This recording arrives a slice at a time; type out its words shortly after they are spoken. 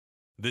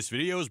This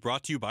video is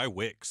brought to you by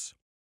Wix.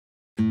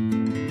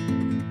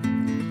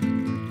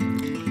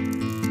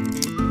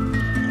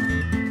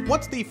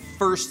 What's the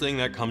first thing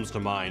that comes to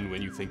mind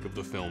when you think of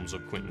the films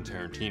of Quentin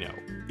Tarantino?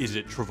 Is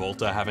it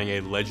Travolta having a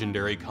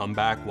legendary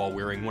comeback while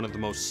wearing one of the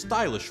most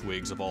stylish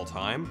wigs of all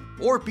time?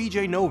 Or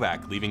BJ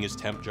Novak leaving his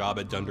temp job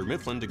at Dunder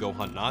Mifflin to go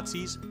hunt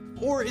Nazis?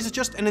 Or is it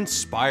just an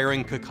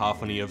inspiring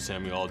cacophony of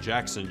Samuel L.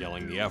 Jackson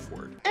yelling the F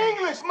word?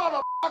 English,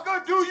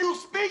 motherfucker, do you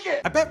speak it?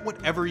 I bet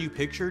whatever you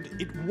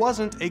pictured, it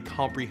wasn't a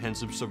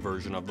comprehensive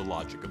subversion of the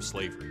logic of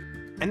slavery.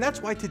 And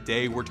that's why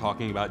today we're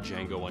talking about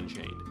Django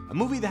Unchained, a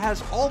movie that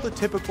has all the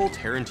typical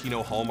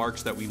Tarantino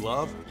hallmarks that we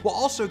love, while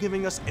also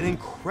giving us an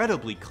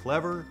incredibly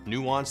clever,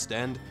 nuanced,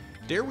 and,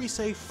 dare we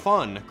say,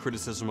 fun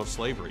criticism of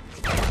slavery.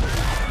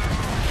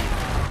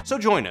 So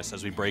join us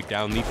as we break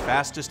down the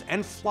fastest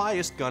and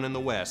flyest gun in the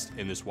West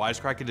in this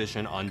Wisecrack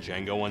Edition on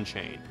Django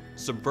Unchained,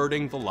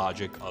 subverting the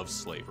logic of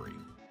slavery.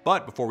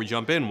 But before we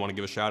jump in, I want to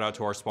give a shout out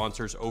to our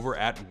sponsors over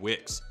at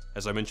Wix.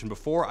 As I mentioned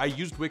before, I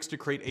used Wix to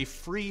create a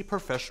free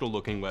professional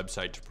looking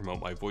website to promote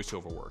my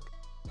voiceover work.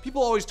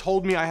 People always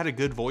told me I had a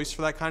good voice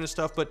for that kind of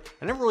stuff, but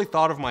I never really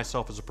thought of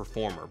myself as a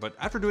performer. But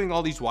after doing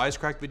all these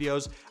Wisecrack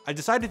videos, I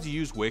decided to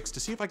use Wix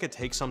to see if I could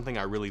take something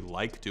I really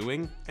like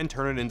doing and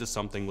turn it into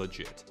something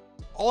legit.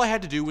 All I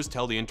had to do was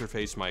tell the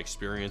interface my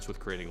experience with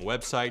creating a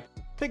website,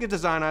 pick a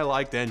design I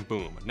liked, and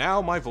boom,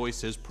 now my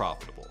voice is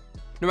profitable.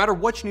 No matter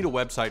what you need a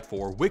website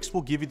for, Wix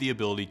will give you the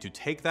ability to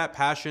take that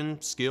passion,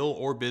 skill,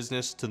 or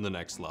business to the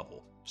next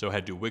level. So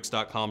head to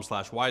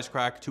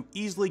wix.com/wisecrack to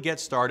easily get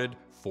started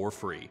for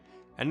free.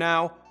 And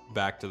now,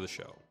 back to the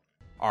show.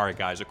 Alright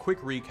guys, a quick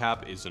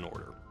recap is in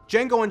order.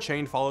 Django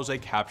Unchained follows a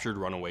captured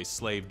runaway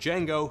slave,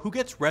 Django, who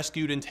gets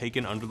rescued and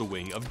taken under the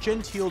wing of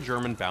genteel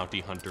German bounty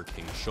hunter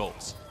King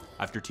Schultz.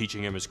 After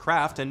teaching him his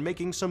craft and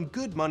making some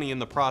good money in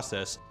the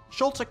process,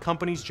 Schultz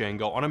accompanies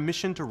Django on a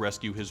mission to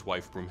rescue his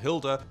wife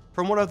Brumhilde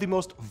from one of the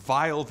most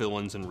vile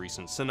villains in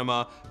recent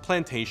cinema,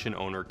 plantation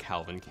owner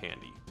Calvin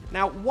Candy.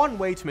 Now, one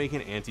way to make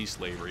an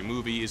anti-slavery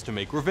movie is to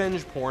make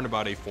revenge porn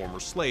about a former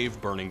slave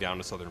burning down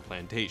a southern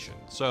plantation,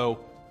 so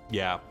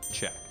yeah,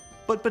 check.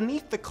 But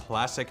beneath the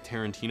classic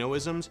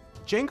Tarantino-isms,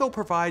 Django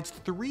provides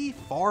three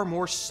far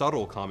more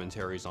subtle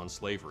commentaries on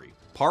slavery.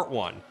 Part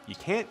 1, you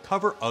can't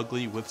cover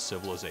ugly with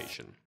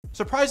civilization.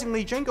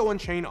 Surprisingly, Django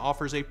Unchained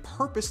offers a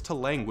purpose to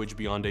language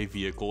beyond a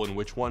vehicle in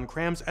which one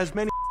crams as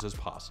many as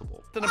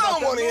possible. I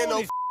don't want to hear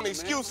no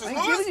excuses, I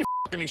ain't giving you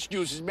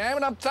excuses, man,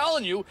 but I'm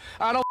telling you,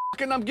 I'm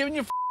giving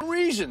you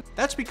reason.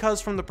 That's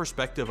because from the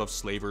perspective of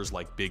slavers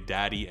like Big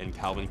Daddy and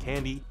Calvin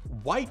Candy,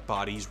 white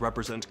bodies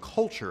represent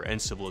culture and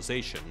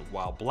civilization,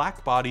 while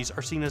black bodies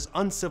are seen as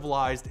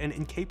uncivilized and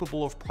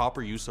incapable of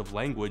proper use of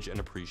language and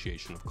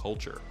appreciation of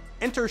culture.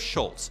 Enter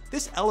Schultz.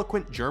 This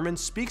eloquent German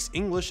speaks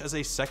English as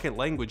a second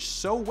language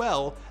so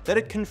well that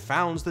it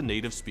confounds the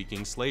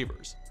native-speaking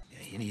slavers. Yeah,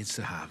 he needs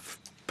to have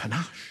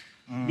panache.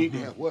 Need to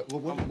have what?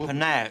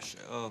 Panache.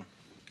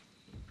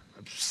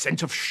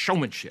 Sense of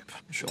showmanship.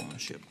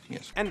 Showmanship,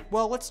 yes. And,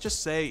 well, let's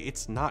just say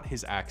it's not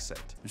his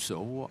accent.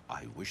 So,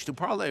 I wish to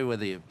parley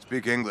with you.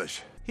 Speak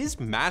English. His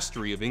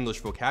mastery of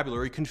English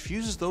vocabulary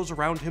confuses those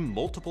around him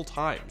multiple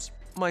times.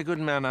 My good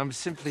man, I'm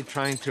simply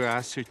trying to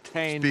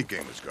ascertain... Speak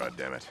English,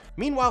 goddammit.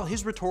 Meanwhile,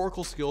 his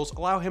rhetorical skills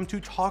allow him to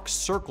talk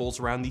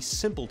circles around the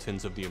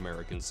simpletons of the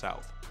American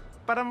South.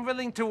 But I'm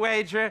willing to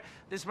wager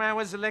this man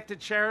was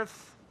elected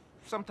sheriff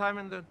sometime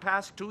in the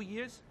past 2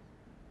 years.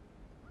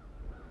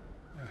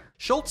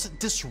 Schultz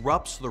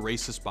disrupts the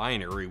racist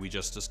binary we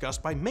just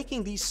discussed by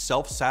making these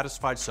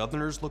self-satisfied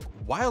Southerners look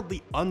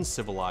wildly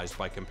uncivilized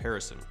by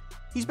comparison.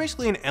 He's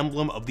basically an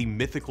emblem of the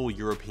mythical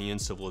European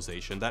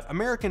civilization that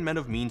American men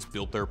of means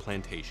built their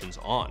plantations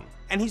on.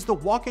 And he's the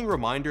walking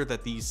reminder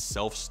that these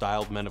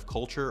self-styled men of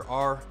culture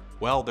are,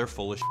 well, they're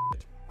full of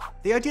shit.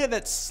 The idea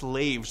that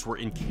slaves were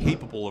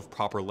incapable of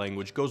proper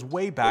language goes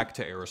way back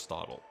to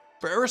Aristotle.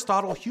 For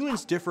Aristotle,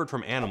 humans differed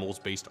from animals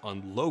based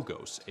on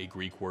logos, a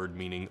Greek word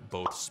meaning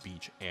both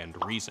speech and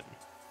reason.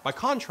 By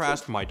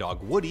contrast, my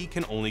dog Woody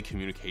can only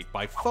communicate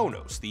by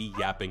phonos, the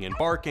yapping and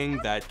barking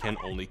that can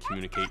only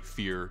communicate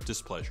fear,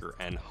 displeasure,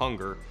 and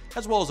hunger,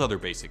 as well as other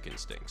basic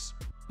instincts.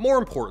 More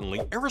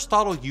importantly,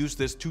 Aristotle used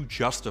this to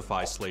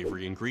justify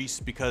slavery in Greece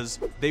because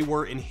they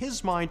were, in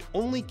his mind,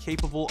 only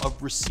capable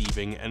of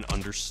receiving and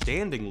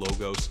understanding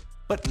logos,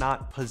 but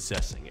not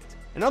possessing it.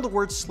 In other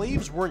words,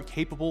 slaves weren't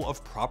capable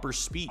of proper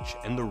speech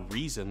and the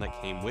reason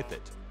that came with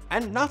it.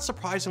 And not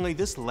surprisingly,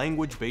 this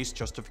language-based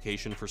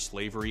justification for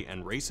slavery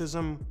and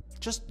racism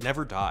just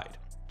never died.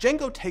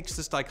 Django takes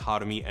this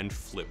dichotomy and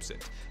flips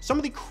it. Some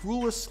of the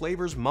cruelest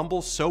slavers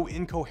mumble so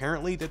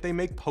incoherently that they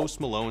make Post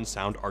Malone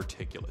sound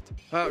articulate.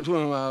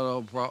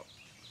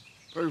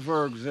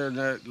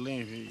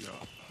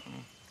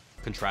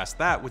 Contrast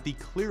that with the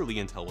clearly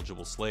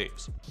intelligible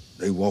slaves.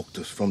 They walked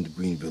us from the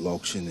Greenville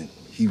auction and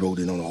he rode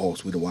in on a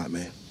horse with a white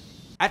man.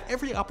 At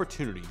every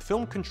opportunity, the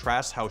film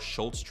contrasts how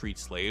Schultz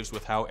treats slaves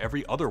with how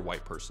every other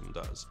white person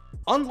does.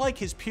 Unlike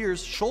his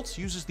peers, Schultz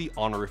uses the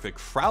honorific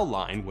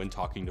Fraulein when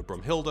talking to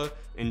Brumhilde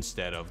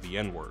instead of the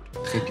N-word.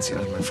 Treten Sie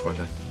ein, mein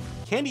Fräulein.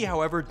 Candy,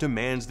 however,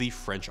 demands the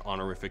French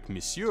honorific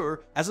Monsieur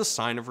as a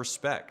sign of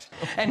respect.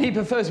 And he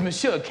prefers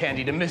Monsieur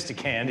Candy to Mr.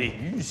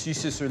 Candy. Si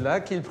c'est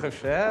cela qu'il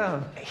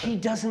préfère. He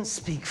doesn't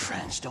speak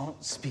French.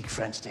 Don't speak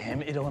French to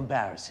him. It'll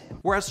embarrass him.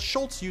 Whereas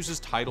Schultz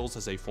uses titles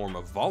as a form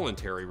of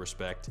voluntary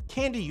respect,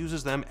 Candy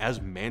uses them as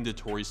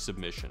mandatory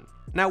submission.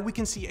 Now, we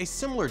can see a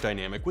similar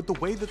dynamic with the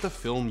way that the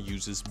film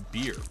uses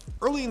beer.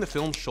 Early in the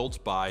film, Schultz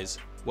buys,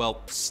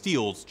 well,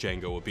 steals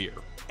Django a beer.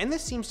 And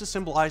this seems to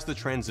symbolize the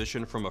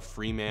transition from a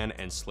free man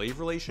and slave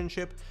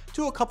relationship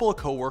to a couple of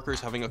co-workers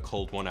having a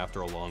cold one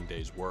after a long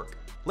day's work.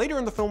 Later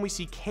in the film, we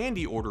see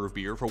Candy order a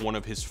beer for one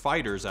of his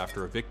fighters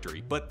after a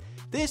victory, but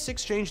this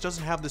exchange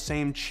doesn't have the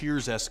same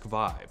Cheers-esque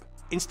vibe.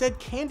 Instead,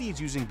 Candy is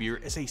using beer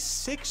as a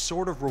sick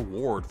sort of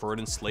reward for an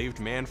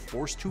enslaved man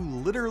forced to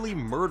literally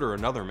murder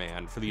another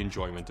man for the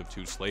enjoyment of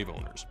two slave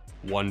owners.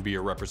 One beer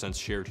represents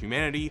shared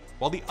humanity,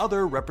 while the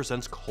other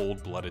represents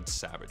cold-blooded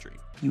savagery.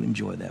 You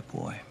enjoy that,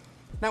 boy.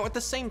 Now, at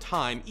the same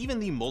time, even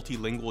the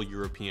multilingual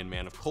European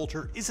man of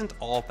culture isn't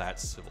all that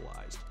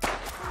civilized.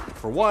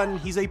 For one,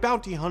 he's a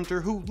bounty hunter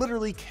who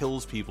literally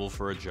kills people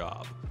for a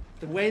job.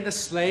 The way the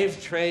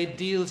slave trade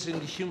deals in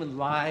human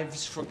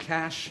lives for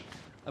cash,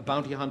 a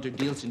bounty hunter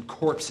deals in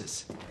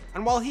corpses.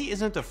 And while he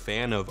isn't a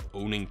fan of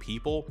owning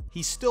people,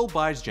 he still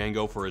buys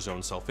Django for his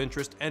own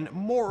self-interest and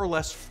more or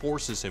less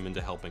forces him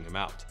into helping him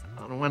out.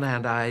 On the one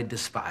hand, I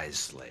despise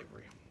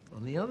slavery.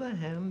 On the other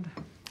hand,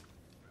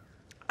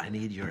 I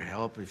need your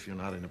help. If you're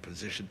not in a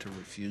position to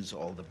refuse,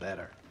 all the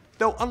better.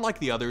 Though unlike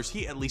the others,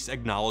 he at least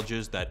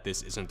acknowledges that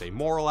this isn't a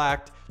moral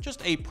act,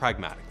 just a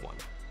pragmatic one.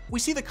 We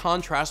see the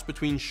contrast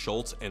between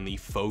Schultz and the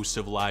faux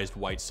civilized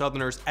white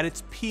Southerners at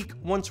its peak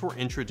once we're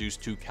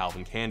introduced to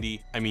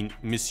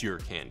Monsieur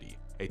Candy,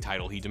 a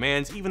title he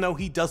demands even though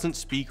he doesn't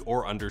speak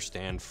or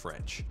understand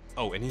French.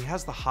 Oh, and he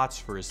has the hots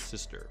for his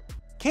sister.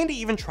 Candy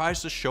even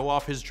tries to show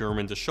off his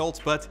German to Schultz,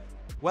 but,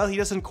 well, he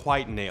doesn't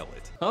quite nail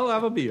it. I'll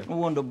have a beer.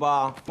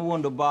 Wunderbar,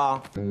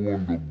 wunderbar.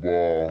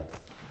 Wunderbar.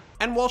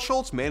 And while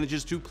Schultz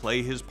manages to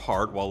play his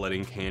part while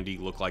letting Candy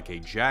look like a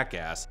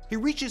jackass, he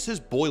reaches his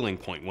boiling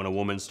point when a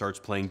woman starts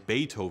playing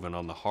Beethoven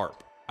on the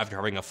harp. After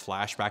having a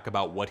flashback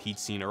about what he'd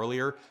seen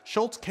earlier,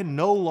 Schultz can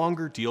no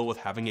longer deal with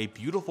having a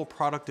beautiful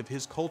product of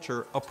his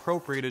culture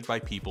appropriated by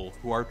people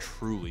who are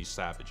truly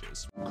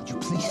savages. Could you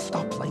please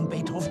stop playing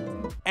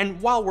Beethoven?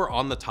 And while we're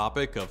on the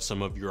topic of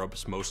some of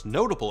Europe's most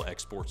notable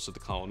exports to the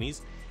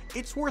colonies,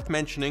 it's worth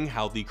mentioning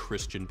how the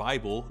Christian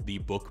Bible, the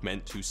book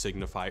meant to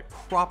signify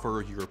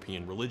proper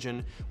European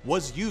religion,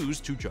 was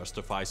used to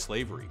justify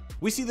slavery.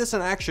 We see this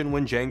in action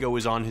when Django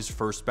is on his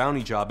first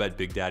bounty job at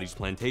Big Daddy's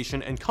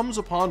plantation and comes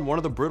upon one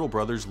of the Brittle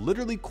brothers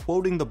literally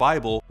quoting the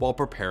Bible while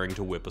preparing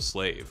to whip a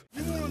slave.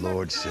 And the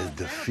Lord said,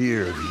 the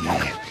fear of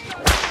ye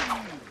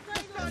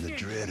and the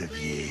dread of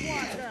ye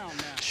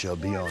shall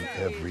be on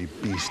every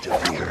beast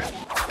of the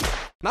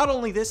earth. Not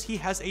only this, he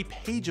has a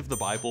page of the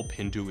Bible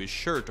pinned to his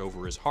shirt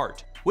over his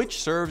heart,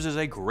 which serves as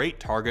a great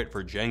target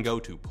for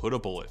Django to put a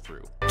bullet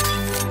through.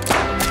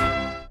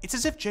 It's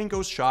as if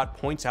Django's shot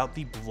points out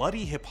the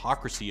bloody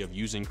hypocrisy of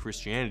using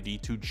Christianity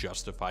to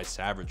justify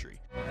savagery.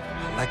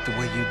 I like the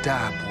way you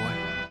die,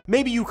 boy.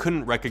 Maybe you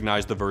couldn't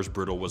recognize the verse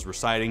Brittle was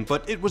reciting,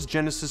 but it was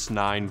Genesis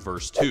 9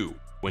 verse 2.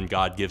 When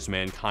God gives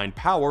mankind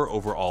power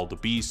over all the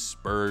beasts,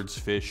 birds,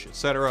 fish,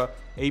 etc.,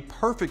 a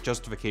perfect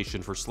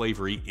justification for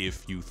slavery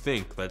if you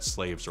think that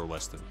slaves are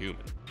less than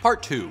human.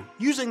 Part 2.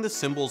 Using the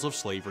symbols of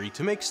slavery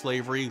to make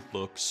slavery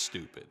look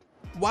stupid.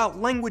 While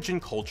language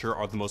and culture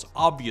are the most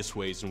obvious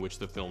ways in which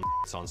the film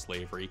hits on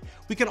slavery,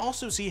 we can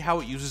also see how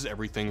it uses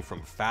everything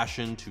from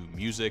fashion to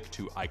music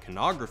to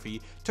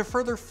iconography to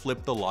further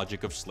flip the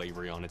logic of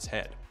slavery on its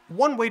head.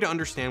 One way to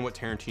understand what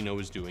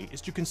Tarantino is doing is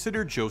to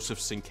consider Joseph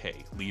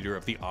Cinqué, leader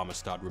of the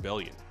Amistad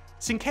Rebellion.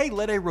 Cinqué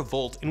led a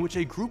revolt in which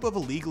a group of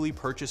illegally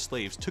purchased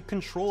slaves took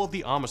control of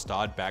the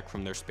Amistad back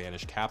from their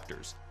Spanish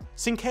captors.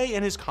 Cinqué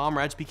and his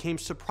comrades became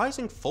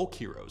surprising folk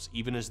heroes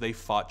even as they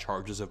fought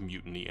charges of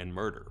mutiny and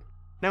murder.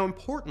 Now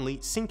importantly,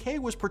 Cinqué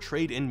was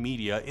portrayed in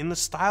media in the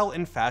style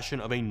and fashion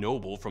of a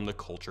noble from the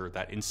culture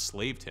that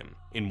enslaved him.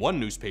 In one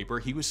newspaper,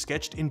 he was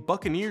sketched in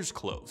buccaneer's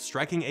clothes,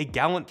 striking a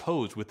gallant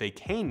pose with a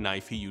cane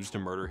knife he used to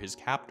murder his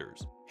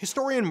captors.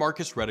 Historian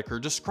Marcus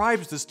Rediker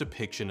describes this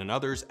depiction and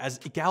others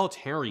as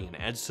egalitarian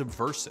and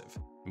subversive.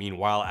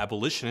 Meanwhile,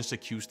 abolitionists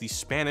accuse the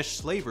Spanish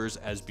slavers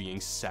as being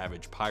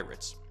savage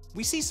pirates.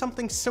 We see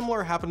something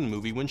similar happen in the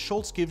movie when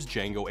Schultz gives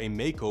Django a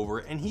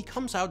makeover and he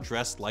comes out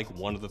dressed like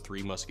one of the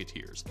Three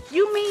Musketeers.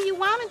 You mean you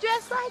want to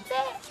dress like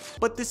that?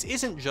 But this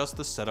isn't just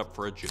the setup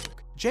for a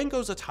joke.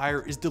 Django's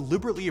attire is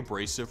deliberately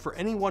abrasive for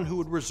anyone who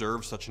would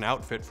reserve such an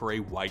outfit for a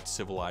white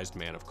civilized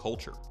man of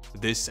culture.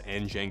 This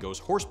and Django's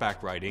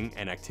horseback riding,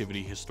 an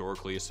activity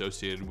historically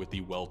associated with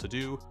the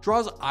well-to-do,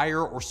 draws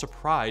ire or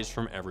surprise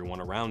from everyone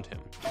around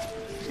him.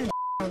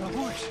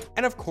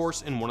 And of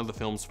course, in one of the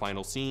film's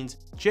final scenes,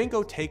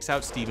 Django takes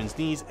out Stephen's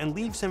knees and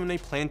leaves him in a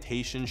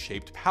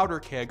plantation-shaped powder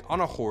keg on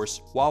a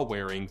horse while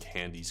wearing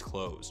Candy's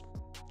clothes.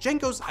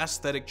 Django's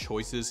aesthetic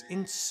choices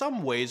in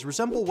some ways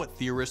resemble what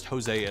theorist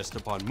Jose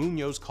Esteban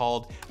Munoz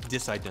called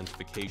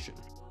disidentification.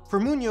 For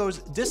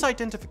Munoz,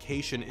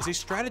 disidentification is a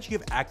strategy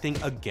of acting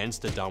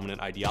against a dominant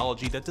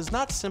ideology that does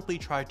not simply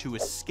try to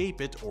escape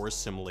it or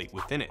assimilate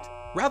within it.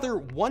 Rather,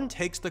 one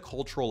takes the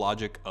cultural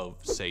logic of,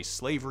 say,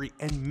 slavery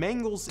and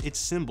mangles its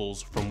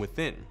symbols from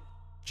within.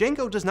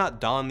 Django does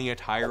not don the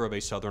attire of a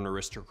Southern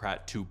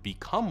aristocrat to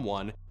become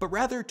one, but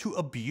rather to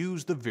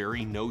abuse the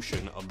very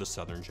notion of the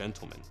Southern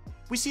gentleman.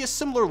 We see a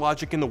similar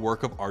logic in the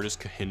work of artist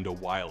Kehinde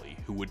Wiley,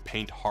 who would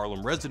paint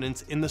Harlem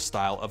residents in the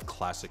style of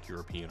classic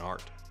European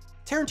art.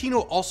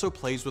 Tarantino also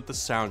plays with the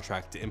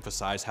soundtrack to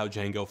emphasize how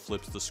Django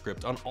flips the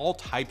script on all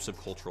types of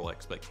cultural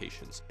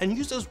expectations, and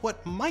uses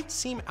what might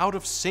seem out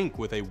of sync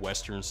with a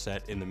Western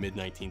set in the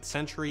mid-19th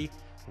century,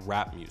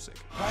 rap music.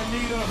 I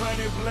need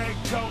 100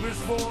 black jokers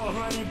for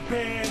 100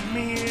 band,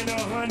 me and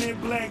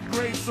 100 black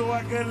grapes so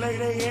I can lay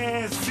they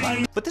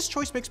ass. But this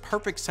choice makes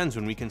perfect sense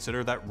when we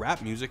consider that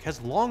rap music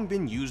has long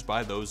been used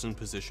by those in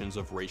positions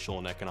of racial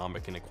and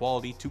economic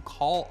inequality to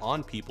call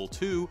on people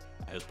to,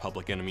 as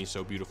Public Enemy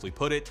so beautifully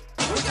put it,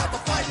 we got to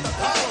fight the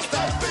powers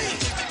that be.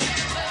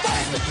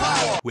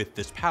 With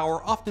this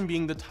power often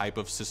being the type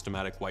of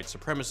systematic white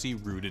supremacy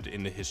rooted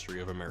in the history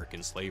of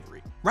American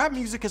slavery. Rap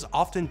music has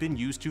often been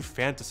used to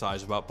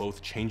fantasize about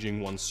both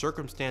changing one's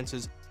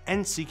circumstances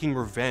and seeking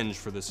revenge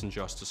for this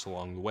injustice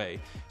along the way,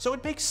 so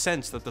it makes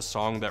sense that the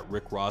song that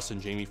Rick Ross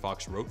and Jamie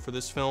Foxx wrote for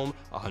this film,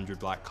 100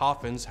 Black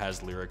Coffins,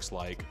 has lyrics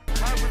like,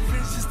 my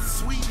revenge is the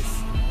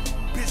sweetest,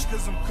 bitch,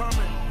 'cause I'm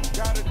coming.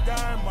 Gotta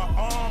die in my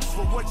arms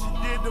for what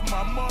you did to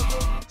my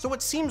mother. So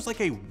what seems like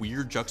a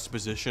weird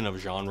juxtaposition of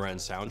genre and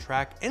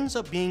soundtrack ends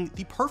up being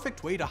the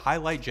perfect way to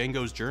highlight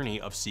Django's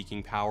journey of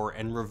seeking power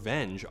and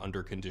revenge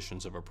under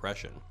conditions of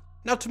oppression.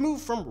 Now, to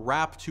move from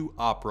rap to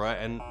opera,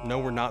 and no,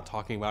 we're not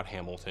talking about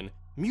Hamilton,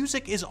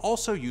 music is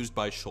also used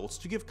by Schultz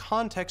to give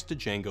context to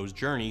Django's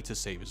journey to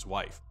save his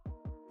wife.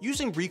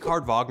 Using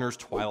Richard Wagner's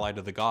Twilight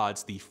of the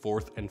Gods, the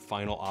fourth and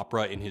final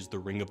opera in his The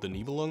Ring of the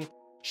Nibelung,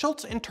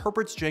 Schultz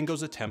interprets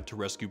Django's attempt to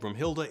rescue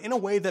Brunhilde in a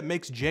way that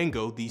makes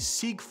Django the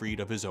Siegfried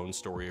of his own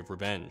story of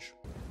revenge.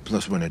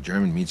 Plus, when a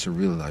German meets a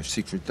real-life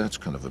Siegfried, that's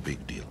kind of a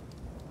big deal.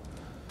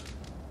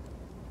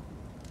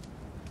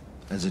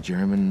 As a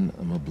German,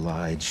 I'm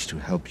obliged to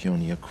help you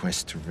on your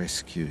quest to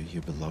rescue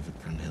your beloved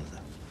Brunhilde.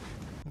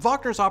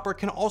 Wagner's opera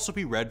can also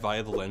be read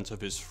via the lens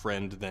of his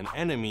friend then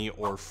enemy,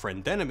 or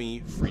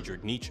friend-enemy,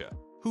 Friedrich Nietzsche,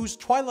 whose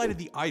Twilight of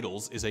the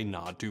Idols is a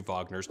nod to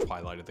Wagner's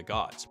Twilight of the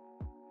Gods.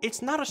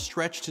 It's not a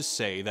stretch to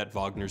say that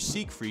Wagner's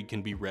Siegfried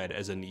can be read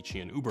as a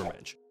Nietzschean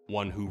Übermensch,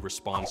 one who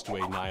responds to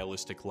a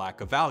nihilistic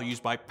lack of values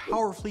by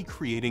powerfully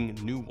creating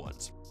new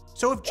ones.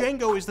 So if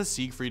Django is the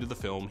Siegfried of the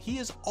film, he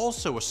is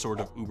also a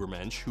sort of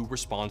Übermensch who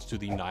responds to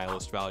the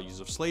nihilist values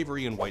of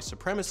slavery and white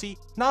supremacy,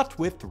 not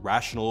with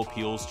rational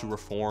appeals to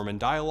reform and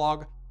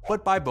dialogue,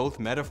 but by both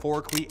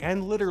metaphorically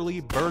and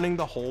literally burning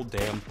the whole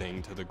damn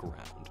thing to the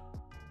ground.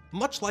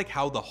 Much like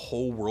how the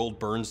whole world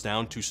burns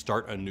down to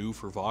start anew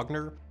for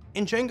Wagner,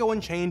 in Django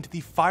Unchained,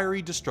 the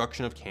fiery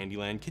destruction of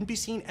Candyland can be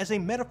seen as a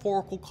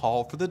metaphorical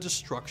call for the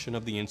destruction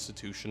of the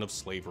institution of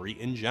slavery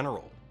in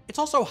general. It's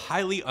also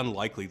highly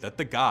unlikely that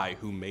the guy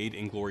who made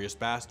Inglourious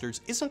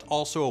Basterds isn't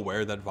also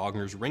aware that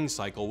Wagner's Ring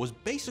Cycle was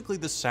basically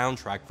the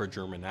soundtrack for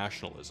German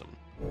nationalism.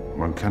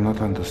 One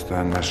cannot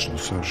understand National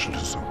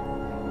Socialism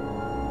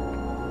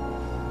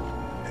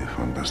if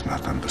one does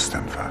not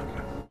understand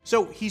Wagner.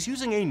 So he's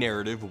using a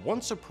narrative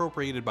once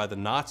appropriated by the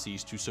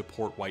Nazis to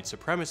support white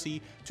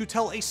supremacy to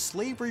tell a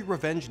slavery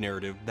revenge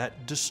narrative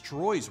that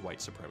destroys white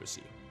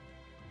supremacy.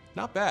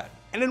 Not bad.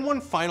 And in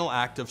one final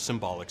act of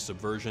symbolic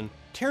subversion,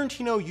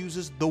 Tarantino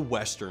uses the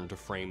Western to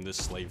frame this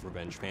slave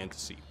revenge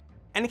fantasy.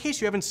 And in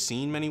case you haven't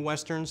seen many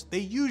Westerns, they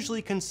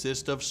usually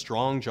consist of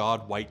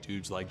strong-jawed white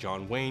dudes like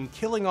John Wayne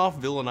killing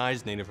off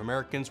villainized Native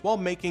Americans while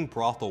making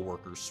brothel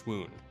workers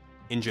swoon.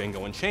 In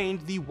Django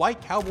Unchained, the white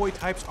cowboy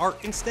types are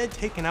instead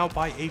taken out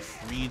by a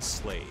freed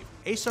slave,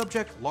 a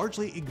subject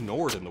largely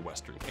ignored in the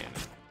Western canon.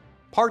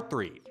 Part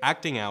 3,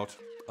 Acting Out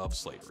of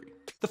Slavery.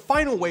 The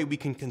final way we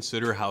can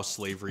consider how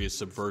slavery is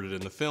subverted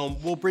in the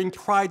film will bring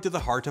pride to the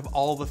heart of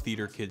all the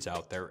theater kids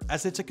out there,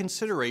 as it's a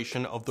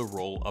consideration of the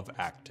role of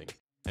acting.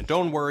 And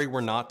don't worry,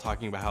 we're not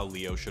talking about how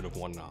Leo should have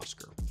won an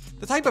Oscar.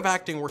 The type of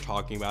acting we're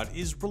talking about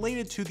is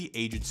related to the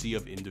agency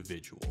of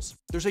individuals.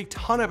 There's a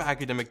ton of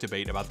academic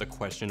debate about the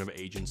question of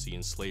agency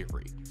in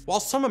slavery. While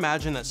some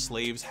imagine that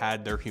slaves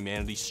had their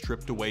humanity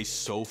stripped away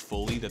so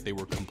fully that they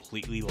were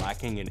completely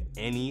lacking in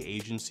any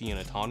agency and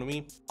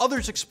autonomy,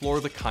 others explore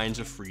the kinds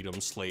of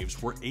freedom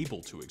slaves were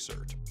able to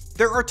exert.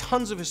 There are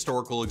tons of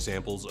historical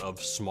examples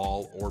of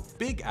small or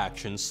big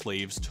actions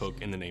slaves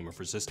took in the name of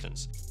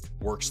resistance.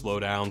 Work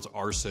slowdowns,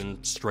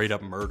 arson, straight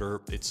up murder,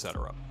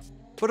 etc.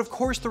 But of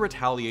course the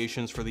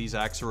retaliations for these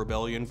acts of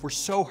rebellion were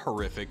so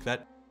horrific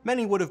that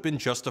many would have been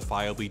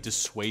justifiably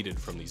dissuaded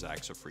from these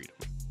acts of freedom.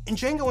 In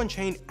Django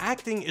Unchained,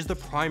 acting is the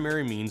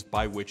primary means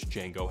by which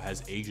Django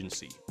has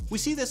agency. We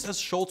see this as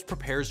Schultz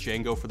prepares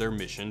Django for their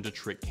mission to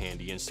trick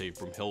Candy and save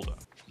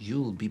Brunhilde.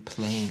 You'll be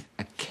playing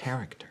a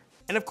character.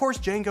 And of course,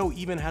 Django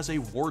even has a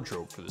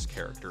wardrobe for this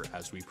character,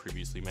 as we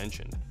previously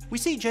mentioned. We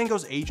see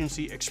Django's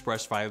agency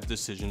expressed via the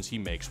decisions he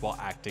makes while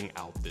acting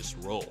out this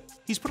role.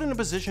 He's put in a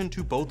position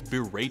to both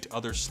berate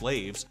other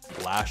slaves,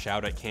 lash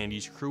out at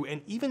Candy's crew,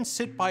 and even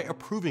sit by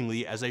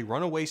approvingly as a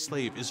runaway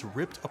slave is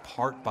ripped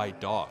apart by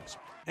dogs.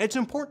 And it's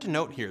important to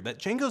note here that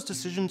Django's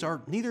decisions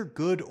are neither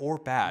good or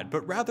bad,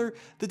 but rather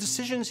the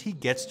decisions he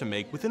gets to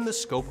make within the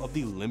scope of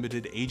the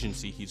limited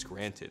agency he's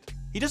granted.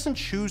 He doesn't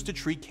choose to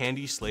treat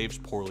Candy's slaves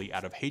poorly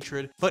out of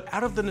hatred, but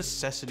out of the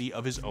necessity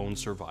of his own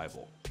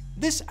survival.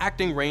 This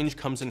acting range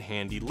comes in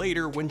handy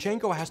later when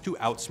Django has to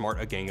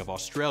outsmart a gang of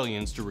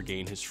Australians to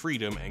regain his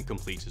freedom and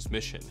complete his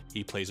mission.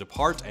 He plays a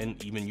part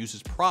and even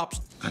uses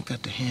props. I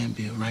got the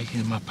handbill right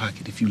here in my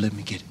pocket if you let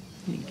me get it.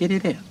 Get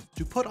it in.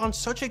 To put on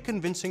such a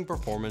convincing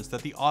performance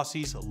that the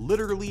Aussies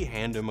literally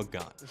hand him a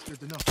gun.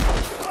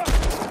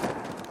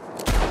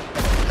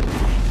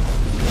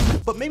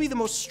 But maybe the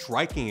most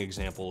striking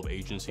example of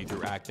agency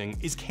through acting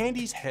is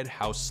Candy's head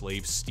house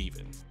slave,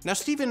 Steven. Now,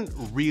 Steven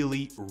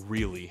really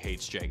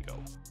hates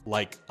Django.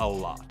 Like, a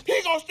lot.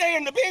 He gonna stay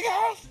in the big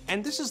house?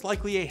 And this is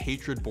likely a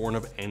hatred born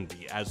of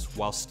envy, as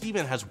while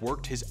Steven has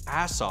worked his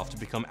ass off to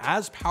become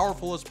as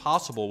powerful as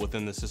possible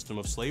within the system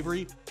of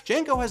slavery,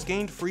 Django has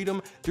gained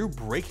freedom through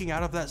breaking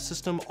out of that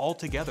system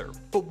altogether.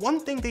 But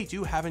one thing they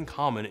do have in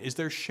common is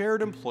their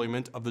shared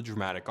employment of the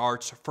dramatic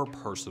arts for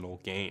personal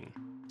gain.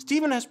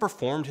 Steven has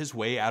performed his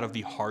way out of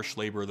the harsh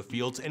labor of the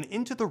fields and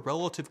into the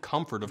relative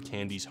comfort of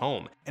Candy's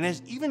home, and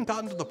has even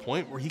gotten to the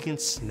point where he can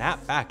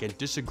snap back and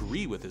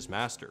disagree with his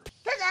master.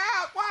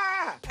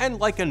 And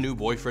like a new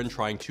boyfriend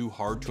trying too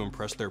hard to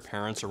impress their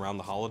parents around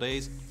the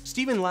holidays,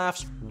 Steven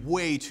laughs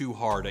way too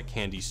hard at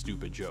Candy's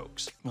stupid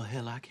jokes. Well,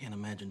 hell, I can't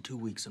imagine 2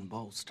 weeks in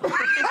Boston.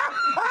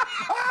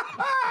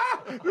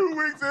 2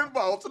 weeks in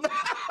Boston.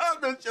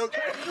 I've been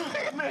joking.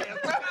 Man.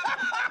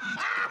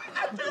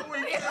 2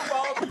 weeks in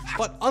Boston.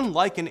 But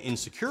unlike an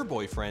insecure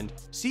boyfriend,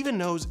 Steven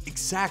knows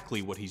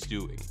exactly what he's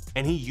doing,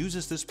 and he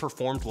uses this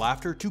performed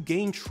laughter to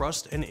gain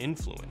trust and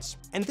influence.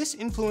 And this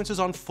influence is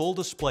on full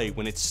display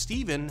when it's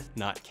Steven,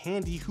 not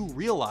Candy, who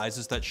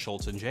realizes that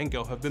Schultz and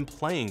Django have been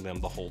playing them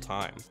the whole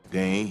time.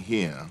 They ain't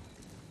here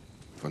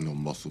for no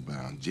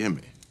muscle-bound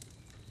Jimmy.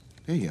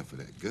 They here for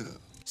that girl.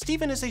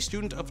 Steven is a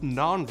student of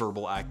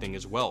nonverbal acting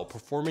as well,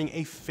 performing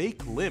a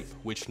fake limp,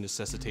 which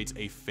necessitates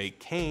a fake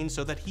cane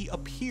so that he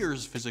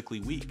appears physically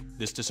weak.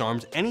 This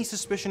disarms any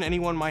suspicion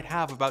anyone might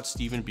have about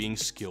Steven being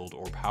skilled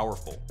or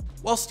powerful.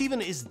 While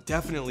Steven is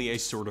definitely a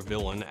sort of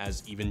villain,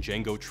 as even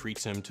Django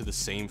treats him to the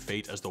same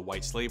fate as the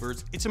white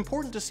slavers, it's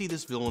important to see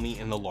this villainy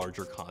in the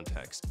larger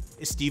context.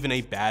 Is Steven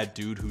a bad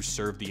dude who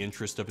served the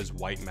interest of his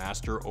white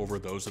master over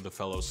those of the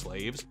fellow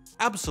slaves?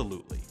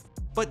 Absolutely.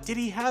 But did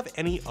he have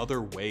any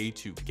other way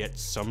to get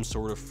some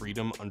sort of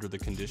freedom under the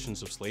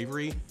conditions of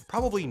slavery?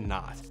 Probably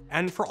not.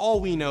 And for all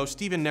we know,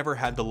 Steven never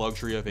had the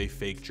luxury of a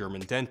fake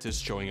German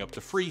dentist showing up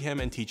to free him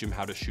and teach him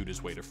how to shoot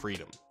his way to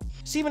freedom.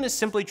 Steven is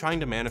simply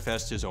trying to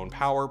manifest his own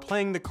power,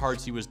 playing the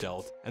cards he was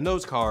dealt, and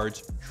those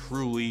cards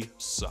truly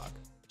suck.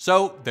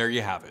 So there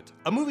you have it.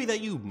 A movie that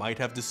you might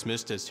have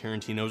dismissed as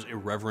Tarantino's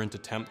irreverent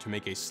attempt to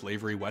make a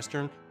slavery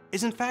western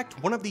is in fact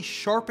one of the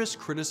sharpest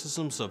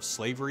criticisms of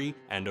slavery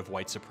and of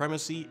white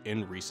supremacy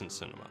in recent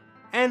cinema.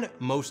 And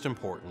most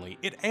importantly,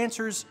 it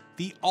answers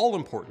the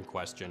all-important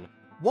question,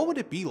 what would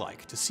it be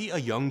like to see a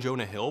young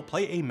Jonah Hill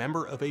play a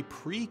member of a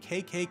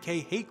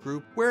pre-KKK hate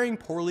group wearing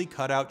poorly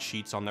cut out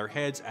sheets on their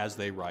heads as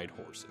they ride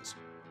horses?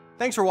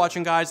 Thanks for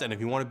watching, guys, and if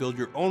you want to build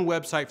your own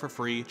website for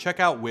free, check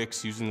out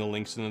Wix using the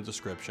links in the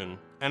description.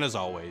 And as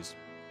always,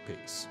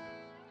 peace.